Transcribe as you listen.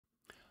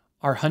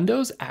Are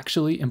hundos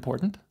actually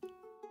important?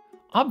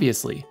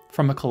 Obviously,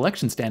 from a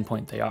collection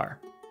standpoint they are.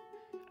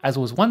 As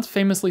was once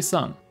famously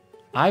sung,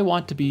 I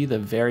want to be the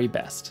very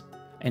best,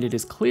 and it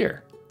is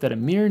clear that a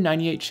mere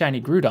 98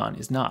 shiny Groudon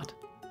is not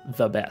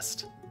the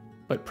best.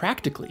 But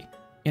practically,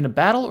 in a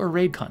battle or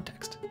raid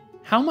context,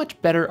 how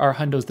much better are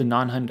hundos than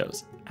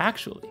non-hundos,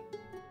 actually?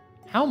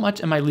 How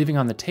much am I leaving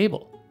on the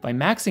table by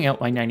maxing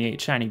out my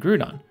 98 shiny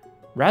Groudon,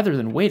 rather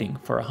than waiting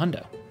for a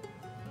hundo?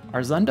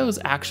 Are Zundos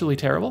actually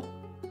terrible?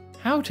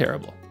 How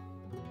terrible?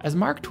 As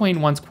Mark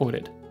Twain once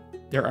quoted,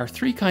 there are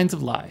three kinds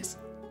of lies: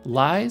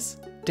 lies,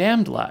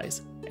 damned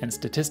lies, and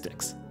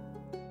statistics.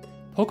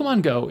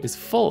 Pokemon Go is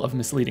full of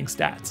misleading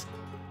stats,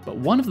 but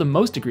one of the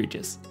most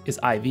egregious is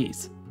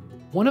IVs.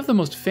 One of the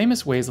most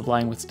famous ways of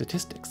lying with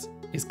statistics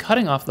is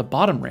cutting off the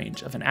bottom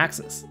range of an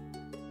axis.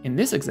 In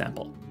this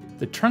example,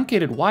 the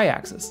truncated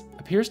y-axis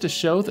appears to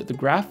show that the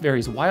graph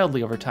varies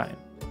wildly over time.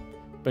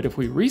 But if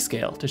we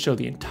rescale to show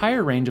the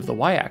entire range of the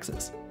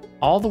y-axis,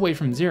 all the way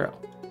from 0,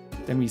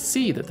 then we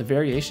see that the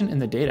variation in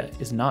the data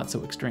is not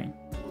so extreme.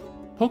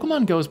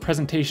 Pokemon Go's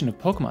presentation of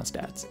Pokemon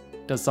stats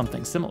does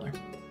something similar.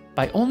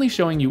 By only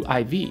showing you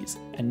IVs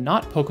and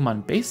not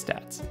Pokemon base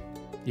stats,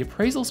 the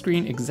appraisal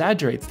screen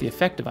exaggerates the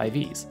effect of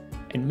IVs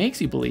and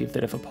makes you believe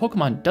that if a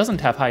Pokemon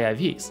doesn't have high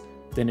IVs,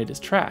 then it is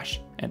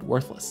trash and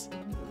worthless.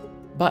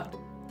 But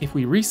if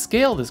we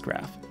rescale this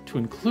graph to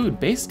include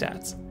base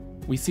stats,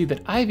 we see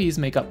that IVs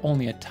make up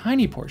only a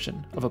tiny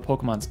portion of a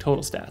Pokemon's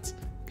total stats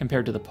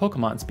compared to the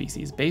Pokemon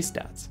species base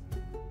stats.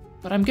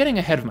 But I'm getting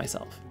ahead of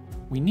myself.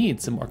 We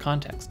need some more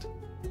context.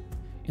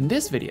 In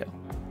this video,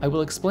 I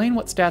will explain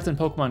what stats in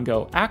Pokemon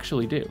Go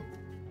actually do,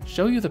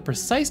 show you the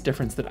precise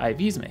difference that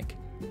IVs make,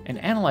 and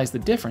analyze the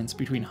difference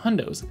between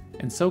hundos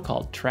and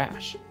so-called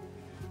trash.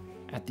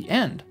 At the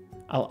end,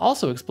 I'll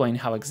also explain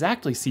how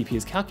exactly CP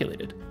is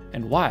calculated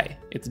and why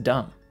it's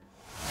dumb.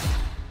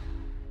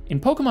 In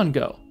Pokemon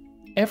Go,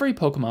 every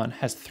Pokemon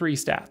has three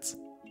stats: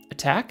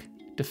 attack,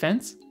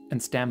 defense,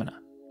 and stamina.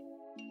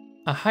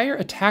 A higher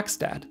attack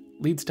stat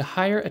leads to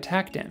higher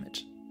attack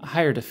damage, a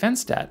higher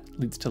defense stat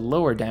leads to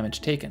lower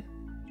damage taken,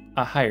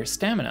 a higher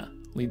stamina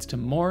leads to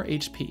more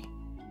HP.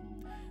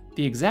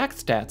 The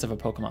exact stats of a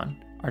Pokemon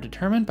are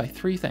determined by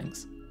three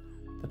things: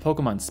 the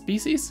Pokemon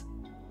species,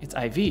 its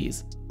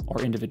IVs,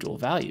 or individual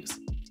values,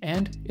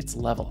 and its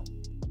level.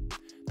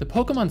 The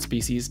Pokemon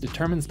species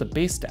determines the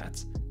base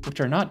stats, which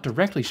are not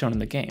directly shown in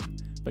the game,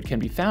 but can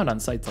be found on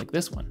sites like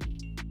this one.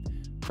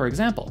 For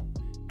example,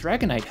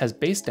 Dragonite has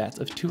base stats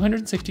of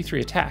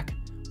 263 attack,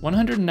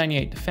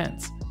 198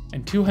 defense,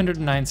 and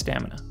 209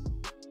 stamina.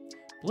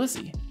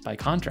 Blissey, by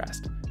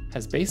contrast,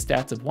 has base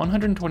stats of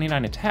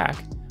 129 attack,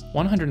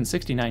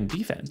 169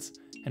 defense,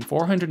 and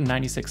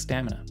 496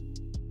 stamina.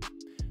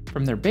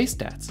 From their base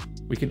stats,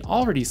 we can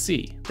already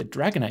see that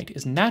Dragonite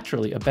is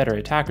naturally a better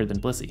attacker than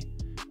Blissey,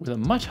 with a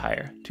much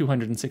higher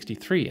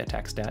 263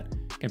 attack stat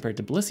compared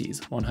to Blissey's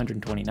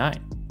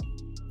 129.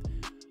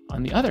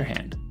 On the other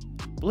hand,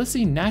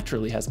 Blissey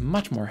naturally has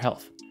much more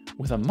health,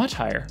 with a much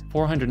higher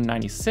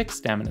 496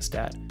 stamina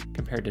stat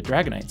compared to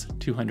Dragonite's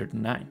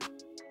 209.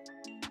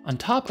 On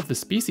top of the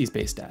species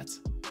base stats,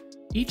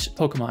 each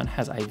Pokemon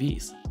has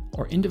IVs,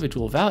 or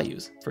individual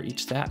values, for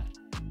each stat.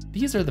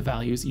 These are the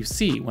values you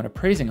see when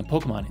appraising a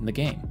Pokemon in the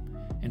game,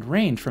 and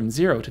range from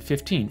 0 to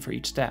 15 for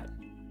each stat.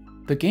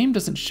 The game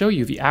doesn't show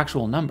you the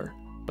actual number,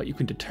 but you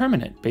can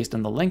determine it based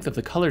on the length of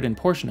the colored-in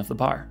portion of the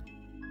bar.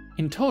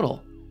 In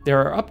total,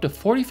 there are up to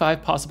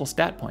 45 possible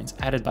stat points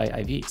added by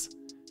IVs,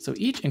 so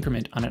each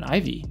increment on an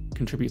IV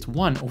contributes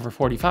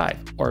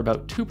 1/45, or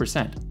about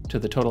 2%, to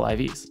the total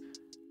IVs.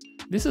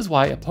 This is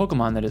why a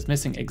Pokemon that is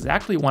missing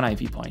exactly one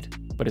IV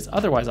point, but is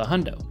otherwise a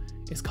hundo,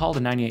 is called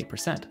a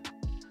 98%.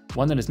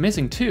 One that is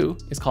missing 2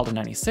 is called a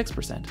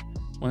 96%,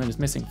 one that is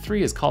missing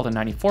 3 is called a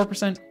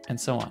 94%, and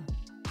so on.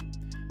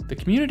 The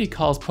community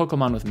calls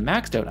Pokemon with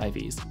maxed out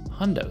IVs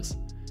hundos,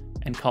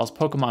 and calls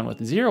Pokemon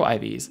with 0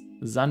 IVs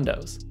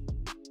zundos.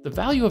 The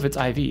value of its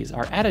IVs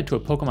are added to a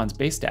Pokemon's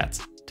base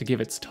stats to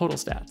give its total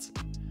stats.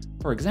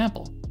 For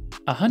example,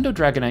 a hundo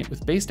Dragonite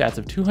with base stats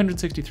of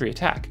 263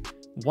 attack,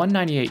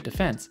 198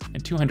 defense,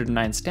 and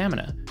 209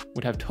 stamina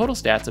would have total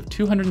stats of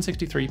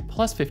 263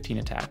 plus 15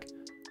 attack,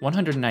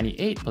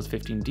 198 plus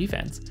 15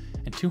 defense,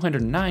 and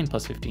 209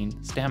 plus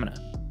 15 stamina.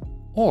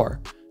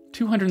 Or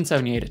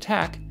 278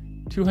 attack,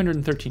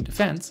 213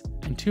 defense,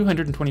 and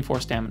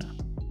 224 stamina.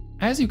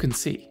 As you can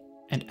see,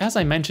 and as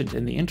I mentioned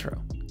in the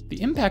intro,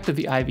 the impact of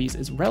the IVs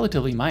is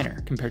relatively minor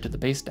compared to the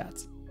base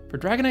stats. For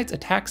Dragonite's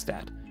attack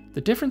stat,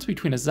 the difference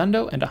between a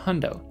Zundo and a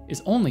Hundo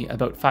is only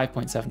about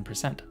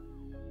 5.7%.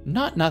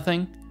 Not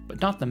nothing,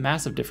 but not the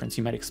massive difference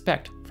you might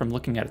expect from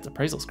looking at its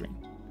appraisal screen.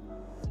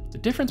 The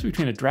difference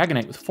between a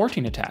Dragonite with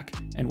 14 attack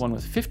and one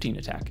with 15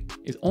 attack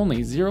is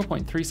only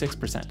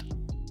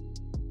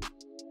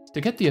 0.36%.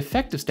 To get the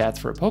effective stats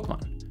for a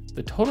Pokemon,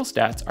 the total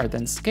stats are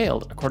then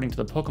scaled according to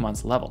the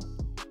Pokemon's level.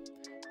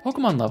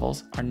 Pokemon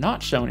levels are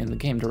not shown in the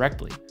game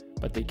directly,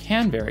 but they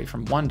can vary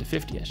from 1 to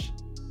 50-ish.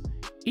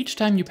 Each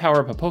time you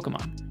power up a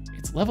Pokemon,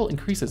 its level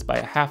increases by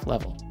a half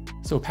level,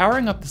 So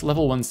powering up this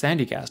level 1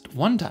 Sandygast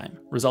 1 time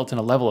results in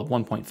a level of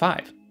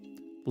 1.5.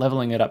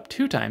 Leveling it up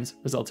 2 times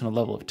results in a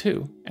level of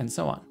 2, and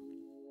so on.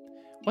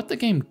 What the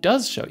game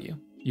does show you,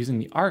 using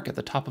the arc at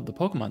the top of the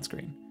Pokemon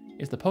screen,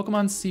 is the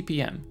Pokemon's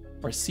CPM,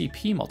 or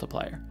CP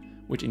multiplier,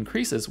 which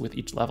increases with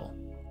each level.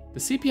 The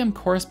CPM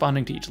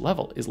corresponding to each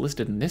level is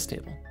listed in this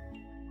table.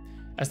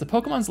 As the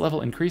Pokemon's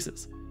level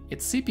increases,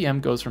 its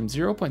CPM goes from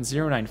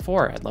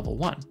 0.094 at level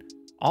 1,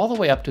 all the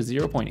way up to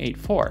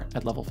 0.84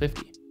 at level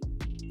 50.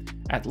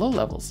 At low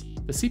levels,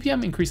 the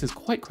CPM increases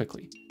quite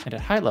quickly, and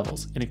at high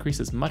levels, it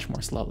increases much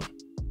more slowly.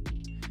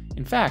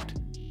 In fact,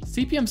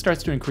 CPM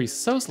starts to increase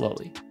so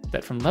slowly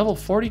that from level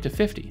 40 to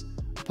 50,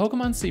 a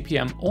Pokemon's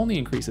CPM only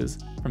increases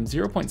from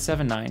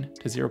 0.79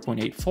 to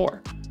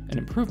 0.84, an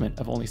improvement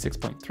of only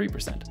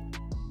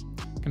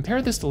 6.3%.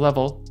 Compare this to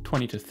level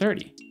 20 to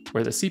 30,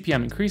 where the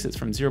CPM increases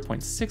from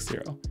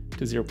 0.60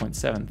 to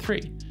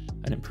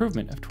 0.73, an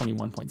improvement of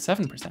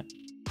 21.7%.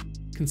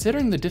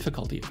 Considering the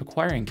difficulty of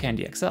acquiring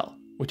Candy XL,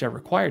 which are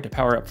required to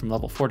power up from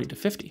level 40 to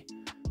 50,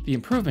 the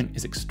improvement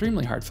is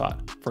extremely hard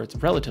fought for its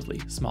relatively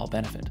small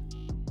benefit.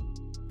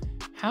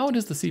 How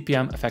does the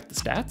CPM affect the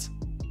stats?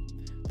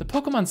 The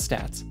Pokemon's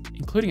stats,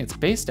 including its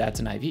base stats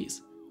and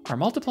IVs, are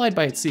multiplied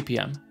by its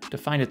CPM to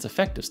find its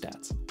effective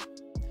stats.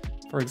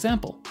 For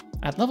example,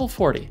 at level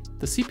 40,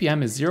 the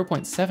CPM is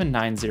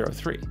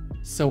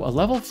 0.7903, so a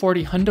level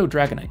 40 Hundo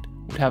Dragonite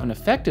would have an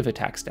effective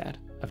attack stat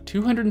of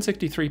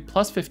 263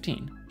 plus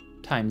 15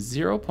 times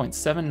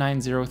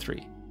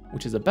 0.7903,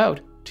 which is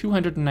about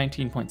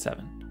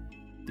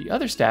 219.7. The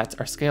other stats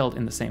are scaled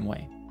in the same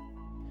way.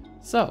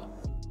 So,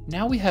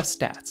 now we have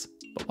stats,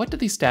 but what do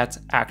these stats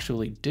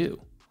actually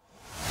do?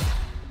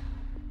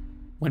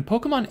 When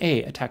Pokemon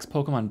A attacks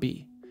Pokemon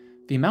B,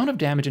 the amount of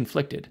damage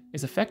inflicted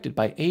is affected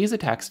by A's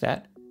attack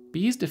stat,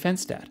 B's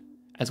defense stat,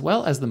 as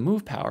well as the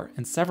move power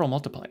and several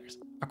multipliers,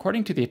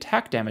 according to the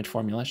attack damage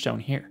formula shown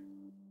here.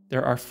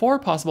 There are 4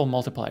 possible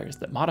multipliers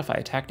that modify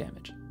attack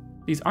damage.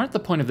 These aren't the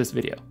point of this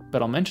video,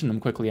 but I'll mention them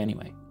quickly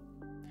anyway.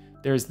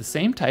 There is the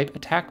same type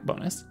attack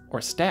bonus,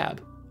 or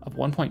stab, of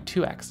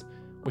 1.2x,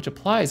 which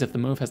applies if the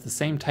move has the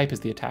same type as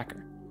the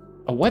attacker.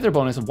 A weather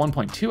bonus of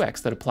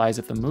 1.2x that applies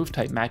if the move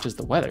type matches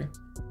the weather.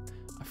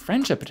 A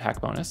friendship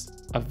attack bonus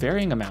of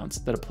varying amounts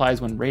that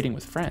applies when raiding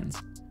with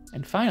friends.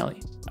 And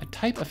finally, a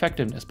type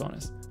effectiveness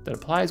bonus that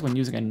applies when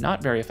using a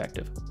not very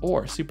effective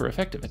or super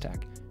effective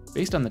attack,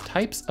 based on the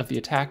types of the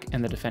attack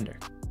and the defender.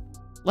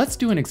 Let's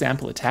do an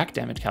example attack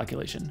damage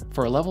calculation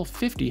for a level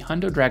 50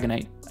 Hundo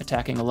Dragonite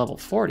attacking a level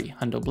 40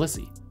 Hundo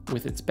Blissey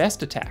with its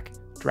best attack,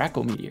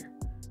 Draco Meteor.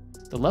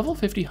 The level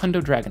 50 Hundo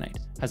Dragonite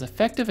has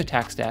effective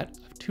attack stat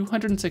of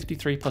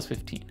 263 plus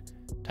 15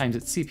 times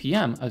its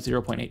CPM of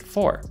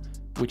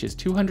 0.84, which is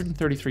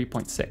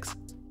 233.6.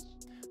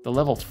 The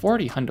level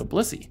 40 Hundo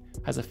Blissey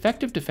has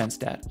effective defense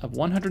stat of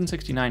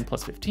 169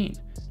 plus 15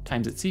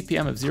 times its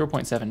CPM of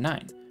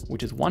 0.79,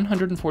 which is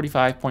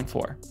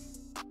 145.4.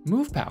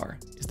 Move power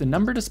is the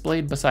number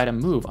displayed beside a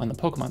move on the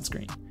Pokemon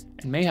screen,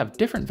 and may have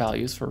different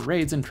values for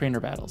raids and trainer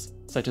battles,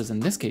 such as in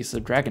this case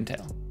of Dragon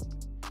Tail.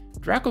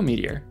 Draco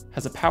Meteor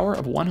has a power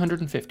of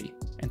 150,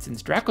 and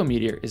since Draco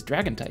Meteor is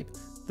Dragon type,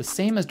 the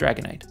same as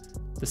Dragonite,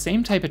 the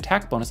same type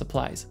attack bonus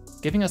applies,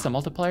 giving us a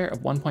multiplier of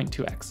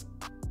 1.2x.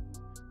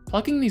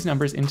 Plugging these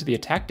numbers into the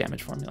attack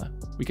damage formula,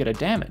 we get a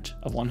damage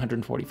of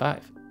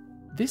 145.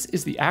 This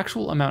is the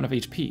actual amount of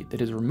HP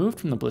that is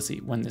removed from the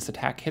Blissey when this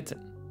attack hits it.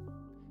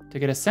 To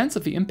get a sense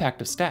of the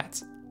impact of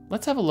stats,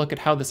 let's have a look at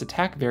how this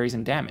attack varies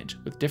in damage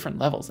with different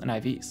levels and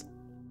IVs.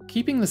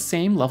 Keeping the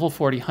same level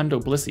 40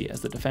 Hundo Blissey as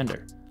the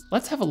defender,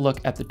 let's have a look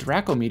at the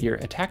Draco Meteor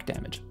attack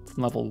damage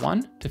from level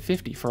 1 to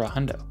 50 for a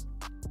Hundo.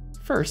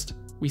 First,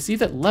 we see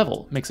that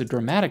level makes a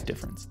dramatic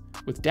difference,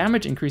 with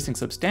damage increasing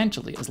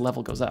substantially as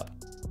level goes up.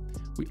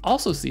 We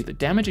also see that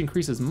damage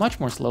increases much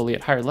more slowly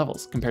at higher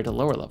levels compared to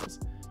lower levels,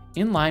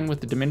 in line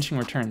with the diminishing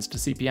returns to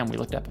CPM we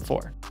looked at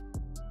before.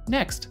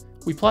 Next,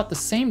 we plot the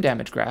same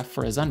damage graph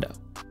for a Zundo.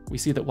 We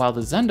see that while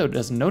the Zundo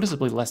does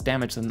noticeably less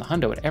damage than the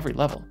Hundo at every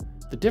level,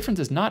 the difference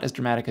is not as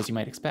dramatic as you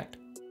might expect.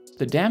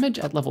 The damage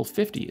at level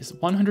 50 is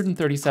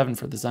 137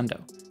 for the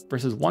Zundo,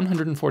 versus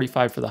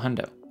 145 for the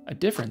Hundo, a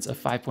difference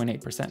of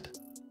 5.8%.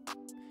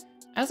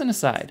 As an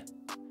aside,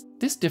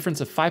 this difference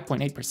of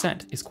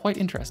 5.8% is quite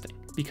interesting,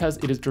 because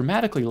it is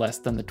dramatically less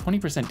than the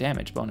 20%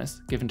 damage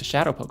bonus given to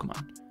Shadow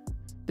Pokemon.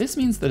 This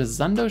means that a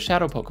Zundo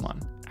Shadow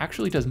Pokemon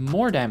actually does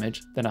more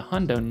damage than a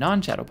Hundo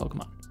non-Shadow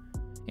Pokemon.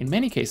 In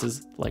many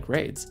cases, like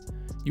raids,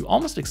 you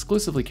almost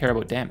exclusively care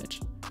about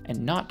damage,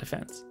 and not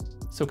defense,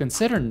 so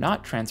consider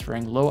not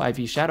transferring low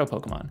IV Shadow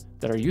Pokemon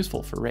that are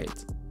useful for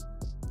raids.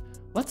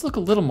 Let's look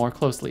a little more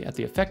closely at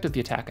the effect of the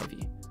attack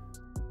IV.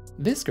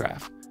 This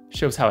graph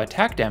shows how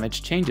attack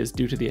damage changes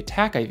due to the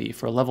attack IV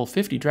for a level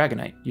 50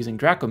 Dragonite using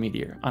Draco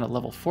Meteor on a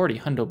level 40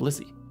 Hundo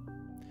Blissey.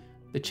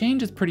 The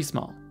change is pretty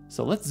small,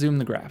 so let's zoom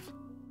the graph.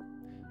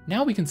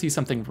 Now we can see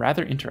something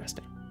rather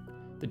interesting.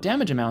 The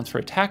damage amounts for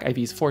attack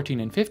IVs 14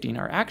 and 15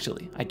 are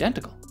actually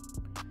identical.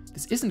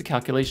 This isn't a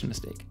calculation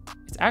mistake,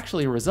 it's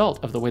actually a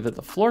result of the way that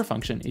the floor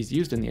function is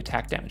used in the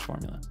attack damage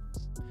formula.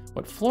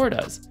 What floor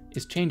does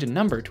is change a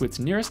number to its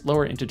nearest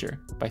lower integer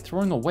by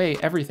throwing away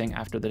everything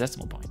after the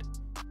decimal point.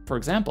 For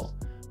example,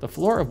 the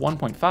floor of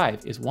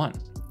 1.5 is 1,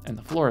 and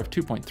the floor of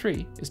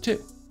 2.3 is 2.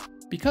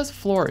 Because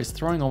floor is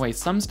throwing away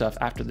some stuff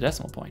after the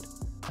decimal point,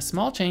 a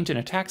small change in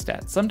attack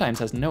stat sometimes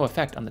has no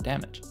effect on the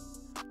damage.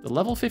 The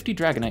level 50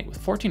 Dragonite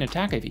with 14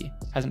 attack IV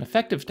has an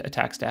effective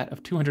attack stat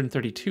of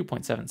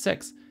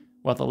 232.76,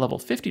 while the level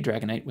 50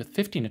 Dragonite with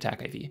 15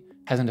 attack IV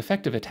has an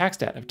effective attack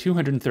stat of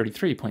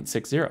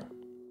 233.60.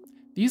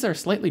 These are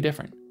slightly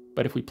different,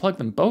 but if we plug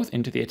them both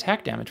into the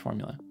attack damage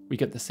formula, we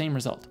get the same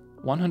result,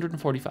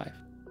 145.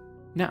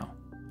 Now,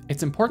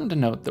 it's important to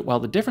note that while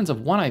the difference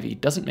of 1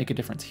 IV doesn't make a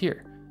difference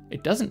here,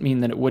 it doesn't mean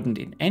that it wouldn't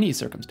in any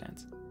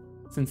circumstance.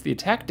 Since the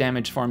attack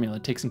damage formula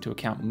takes into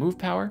account move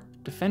power,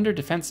 defender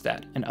defense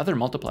stat, and other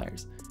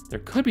multipliers, there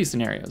could be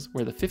scenarios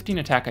where the 15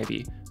 attack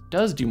IV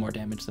does do more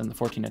damage than the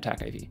 14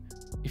 attack IV.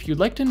 If you'd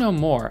like to know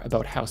more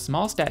about how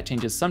small stat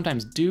changes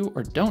sometimes do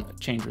or don't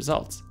change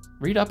results,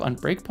 read up on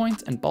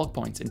breakpoints and bulk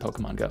points in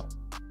Pokemon Go.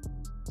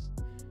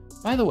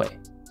 By the way,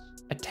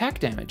 attack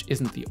damage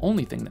isn't the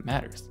only thing that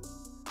matters.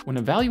 When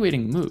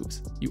evaluating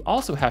moves, you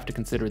also have to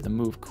consider the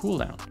move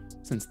cooldown,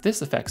 since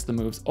this affects the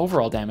move's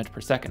overall damage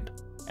per second,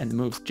 and the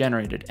move's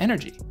generated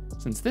energy,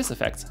 since this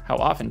affects how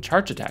often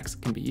charge attacks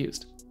can be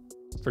used.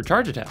 For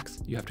charge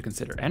attacks, you have to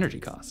consider energy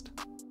cost.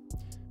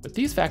 But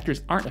these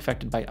factors aren't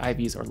affected by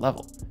IVs or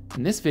level,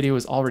 and this video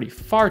is already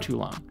far too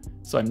long,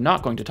 so I'm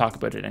not going to talk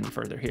about it any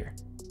further here.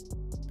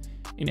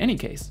 In any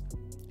case,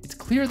 it's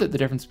clear that the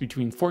difference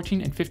between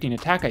 14 and 15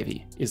 attack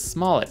IV is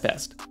small at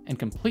best, and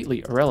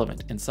completely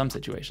irrelevant in some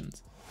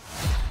situations.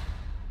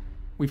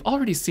 We've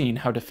already seen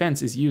how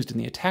defense is used in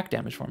the attack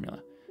damage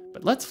formula,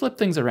 but let's flip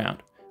things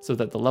around so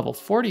that the level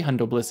 40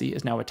 Hundo Blissey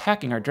is now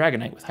attacking our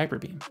Dragonite with Hyper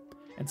Beam,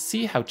 and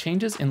see how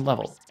changes in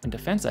level and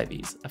defense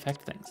IVs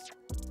affect things.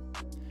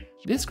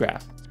 This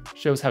graph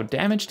shows how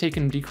damage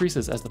taken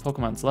decreases as the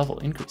Pokemon's level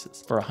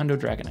increases for a Hundo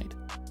Dragonite.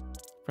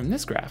 From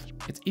this graph,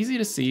 it's easy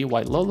to see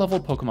why low-level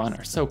Pokemon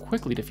are so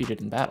quickly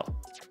defeated in battle.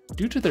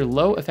 Due to their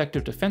low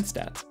effective defense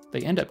stats,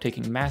 they end up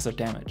taking massive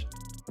damage.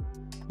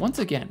 Once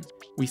again,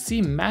 we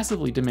see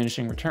massively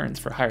diminishing returns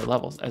for higher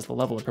levels as the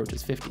level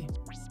approaches 50.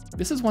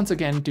 This is once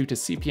again due to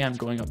CPM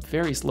going up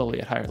very slowly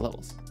at higher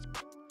levels.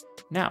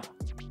 Now,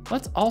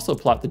 let's also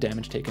plot the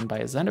damage taken by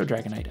a Zundo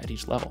Dragonite at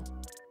each level.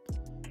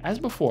 As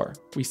before,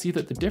 we see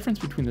that the difference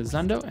between the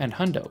Zundo and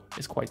Hundo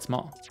is quite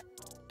small.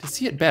 To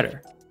see it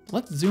better,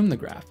 let's zoom the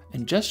graph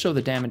and just show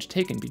the damage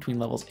taken between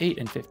levels 8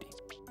 and 50.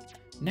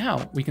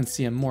 Now we can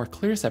see a more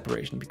clear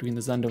separation between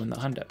the Zundo and the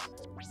Hundo.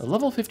 The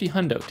level 50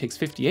 Hundo takes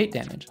 58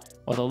 damage,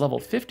 while the level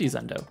 50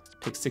 Zundo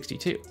takes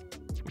 62,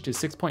 which is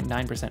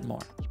 6.9% more.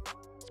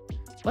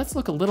 Let's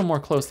look a little more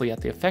closely at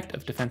the effect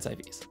of defense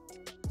IVs.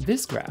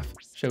 This graph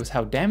shows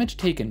how damage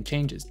taken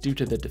changes due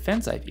to the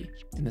defense IV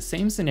in the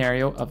same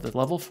scenario of the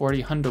level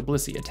 40 Hundo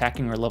Blissey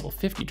attacking our level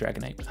 50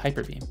 Dragonite with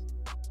Hyper Beam.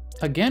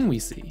 Again, we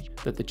see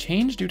that the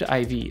change due to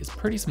IV is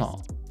pretty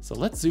small, so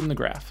let's zoom the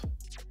graph.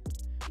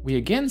 We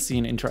again see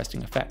an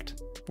interesting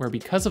effect, where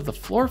because of the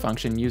floor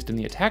function used in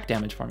the attack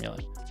damage formula,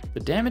 the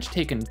damage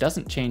taken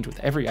doesn't change with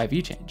every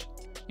IV change.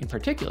 In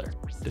particular,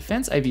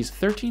 defense IVs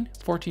 13,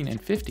 14,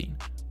 and 15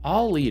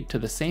 all lead to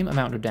the same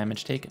amount of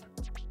damage taken.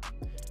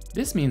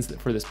 This means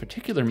that for this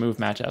particular move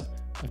matchup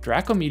of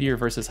Draco Meteor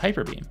versus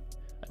Hyper Beam,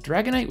 a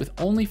Dragonite with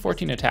only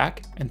 14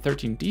 attack and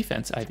 13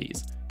 defense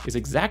IVs is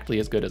exactly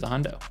as good as a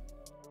Hundo.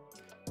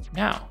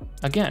 Now,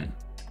 again,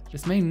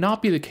 this may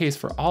not be the case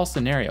for all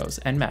scenarios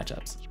and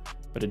matchups,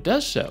 but it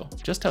does show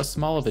just how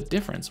small of a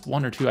difference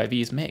 1 or 2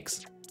 IVs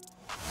makes.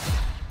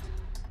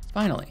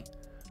 Finally,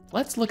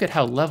 let's look at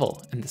how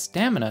level and the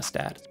stamina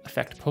stat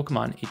affect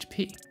Pokemon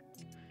HP.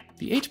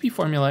 The HP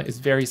formula is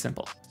very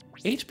simple.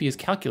 HP is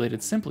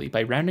calculated simply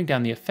by rounding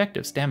down the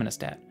effective stamina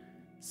stat.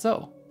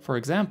 So, for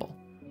example,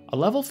 a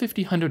level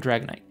 50 Hundo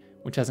Dragonite,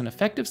 which has an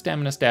effective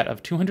stamina stat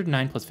of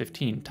 209 plus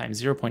 15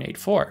 times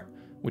 0.84,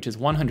 which is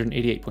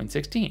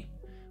 188.16,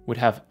 would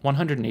have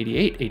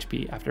 188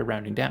 HP after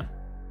rounding down.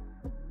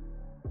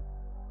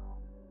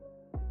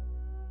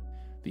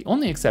 The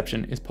only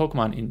exception is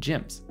Pokemon in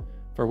gyms,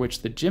 for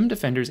which the gym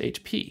defender's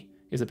HP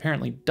is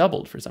apparently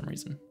doubled for some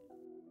reason.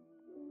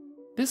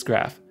 This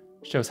graph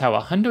shows how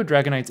a Hundo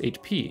Dragonite's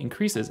HP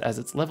increases as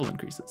its level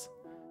increases.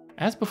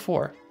 As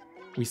before,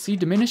 we see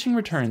diminishing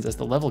returns as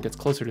the level gets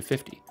closer to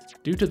 50,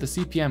 due to the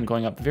CPM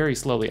going up very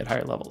slowly at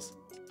higher levels.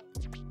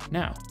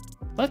 Now,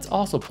 let's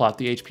also plot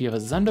the HP of a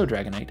Zundo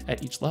Dragonite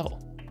at each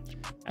level.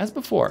 As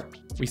before,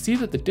 we see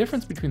that the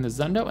difference between the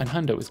Zundo and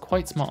Hundo is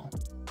quite small.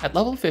 At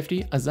level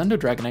 50, a Zundo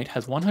Dragonite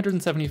has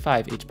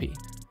 175 HP,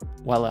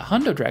 while a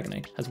Hundo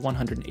Dragonite has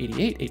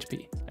 188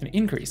 HP, an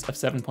increase of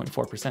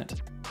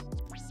 7.4%.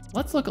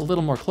 Let's look a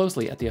little more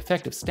closely at the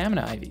effect of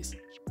stamina IVs.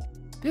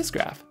 This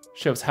graph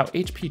shows how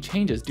HP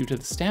changes due to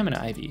the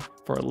stamina IV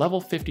for a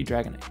level 50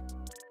 Dragonite.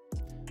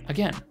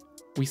 Again,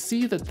 we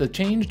see that the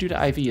change due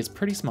to IV is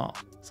pretty small,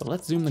 so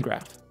let's zoom the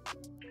graph.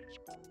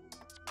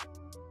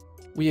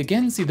 We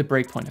again see the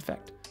breakpoint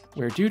effect,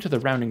 where due to the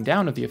rounding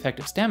down of the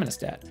effective stamina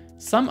stat,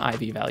 some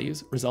IV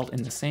values result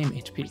in the same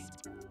HP.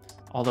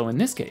 although in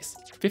this case,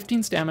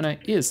 15 stamina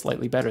is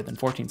slightly better than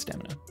 14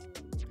 stamina.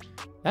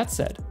 That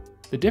said,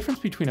 the difference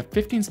between a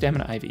 15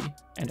 stamina IV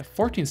and a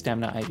 14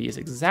 stamina IV is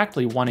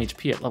exactly 1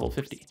 HP at level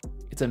 50.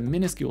 It's a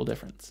minuscule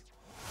difference.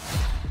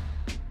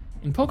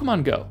 In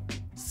Pokemon Go,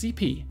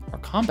 CP, or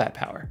combat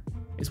power,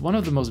 is one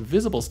of the most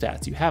visible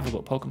stats you have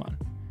about Pokemon.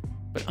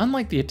 But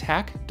unlike the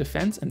attack,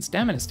 defense, and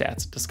stamina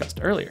stats discussed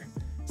earlier,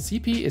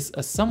 CP is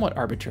a somewhat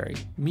arbitrary,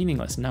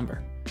 meaningless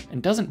number,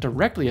 and doesn't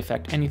directly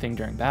affect anything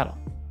during battle.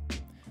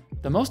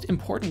 The most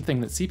important thing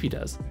that CP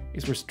does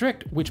is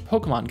restrict which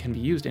Pokemon can be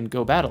used in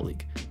Go Battle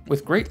League,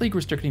 with Great League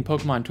restricting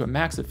Pokemon to a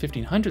max of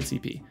 1500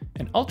 CP,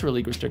 and Ultra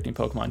League restricting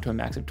Pokemon to a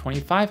max of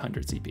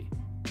 2500 CP.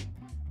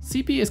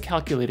 CP is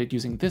calculated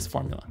using this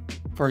formula.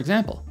 For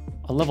example,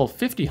 a level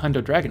 50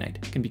 Hundo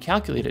Dragonite can be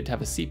calculated to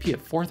have a CP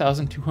of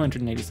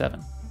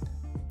 4287.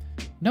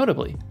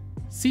 Notably,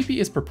 CP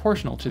is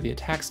proportional to the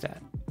attack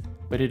stat,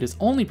 but it is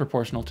only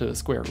proportional to the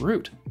square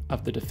root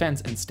of the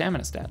defense and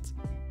stamina stats.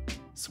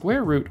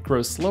 Square root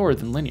grows slower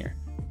than linear,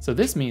 so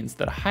this means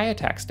that a high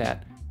attack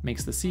stat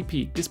makes the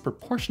CP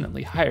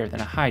disproportionately higher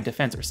than a high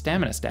defense or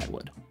stamina stat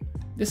would.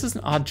 This is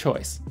an odd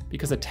choice,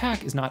 because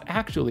attack is not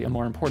actually a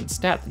more important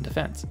stat than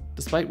defense,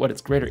 despite what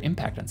its greater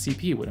impact on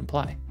CP would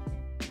imply.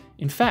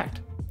 In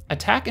fact,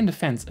 attack and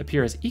defense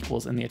appear as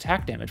equals in the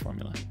attack damage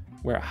formula,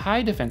 where a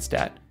high defense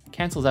stat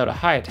cancels out a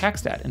high attack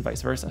stat and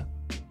vice versa.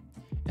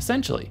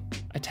 Essentially,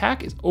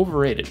 attack is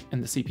overrated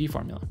in the CP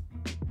formula.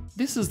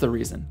 This is the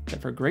reason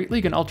that for Great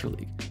League and Ultra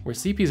League, where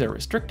CPs are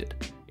restricted,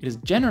 it is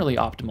generally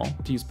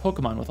optimal to use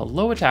Pokemon with a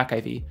low attack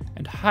IV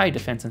and high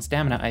defense and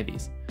stamina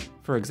IVs.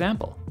 For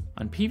example,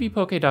 on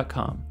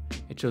pvpoke.com,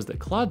 it shows that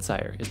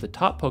Clodsire is the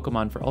top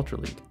Pokemon for Ultra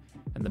League,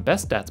 and the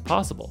best stats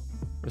possible,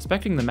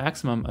 respecting the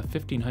maximum of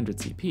 1500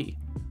 CP,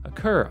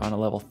 occur on a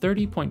level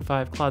 30.5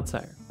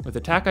 Clodsire, with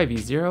attack IV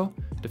 0,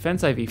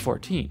 defense IV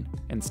 14,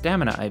 and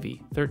stamina IV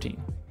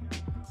 13.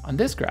 On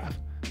this graph,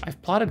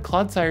 I've plotted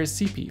Clodsire's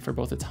CP for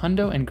both its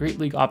Hundo and Great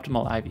League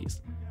Optimal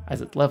IVs.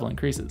 As its level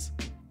increases,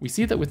 we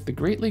see that with the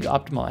Great League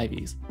Optimal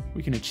IVs,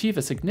 we can achieve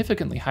a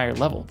significantly higher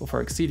level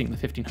before exceeding the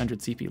 1500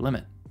 CP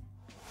limit.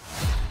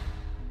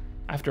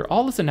 After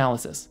all this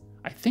analysis,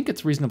 I think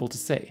it's reasonable to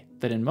say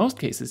that in most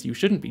cases you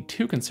shouldn't be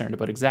too concerned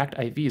about exact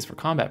IVs for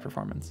combat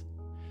performance.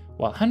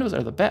 While Hundos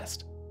are the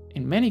best,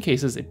 in many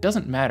cases it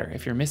doesn't matter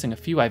if you're missing a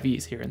few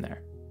IVs here and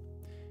there.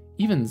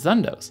 Even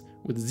Zundos,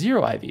 with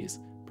 0 IVs,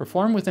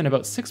 perform within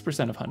about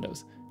 6% of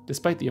Hundos,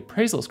 despite the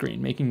appraisal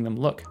screen making them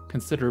look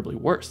considerably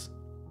worse.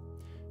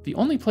 The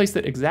only place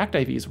that exact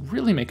IVs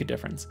really make a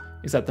difference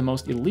is at the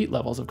most elite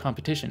levels of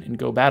competition in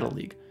Go Battle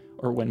League,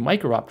 or when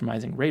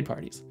micro-optimizing raid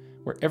parties,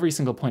 where every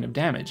single point of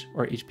damage,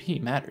 or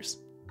HP, matters.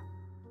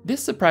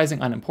 This surprising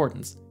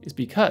unimportance is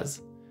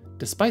because,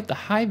 despite the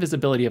high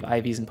visibility of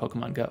IVs in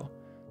Pokemon Go,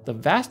 the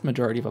vast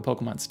majority of a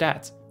Pokemon's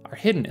stats are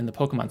hidden in the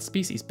Pokemon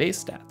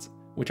species-based stats,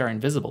 which are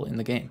invisible in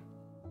the game.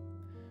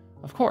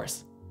 Of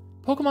course,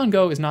 Pokemon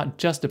Go is not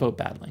just about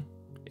battling.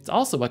 It's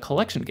also a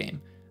collection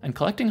game, and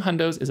collecting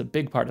Hundos is a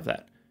big part of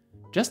that.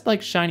 Just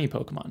like shiny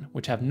Pokemon,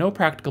 which have no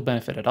practical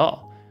benefit at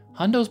all,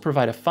 Hundos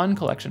provide a fun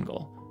collection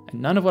goal,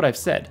 and none of what I've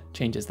said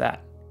changes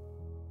that.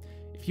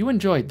 If you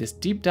enjoyed this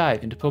deep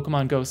dive into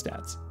Pokemon Go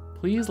stats,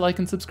 please like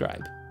and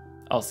subscribe.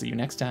 I'll see you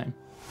next time.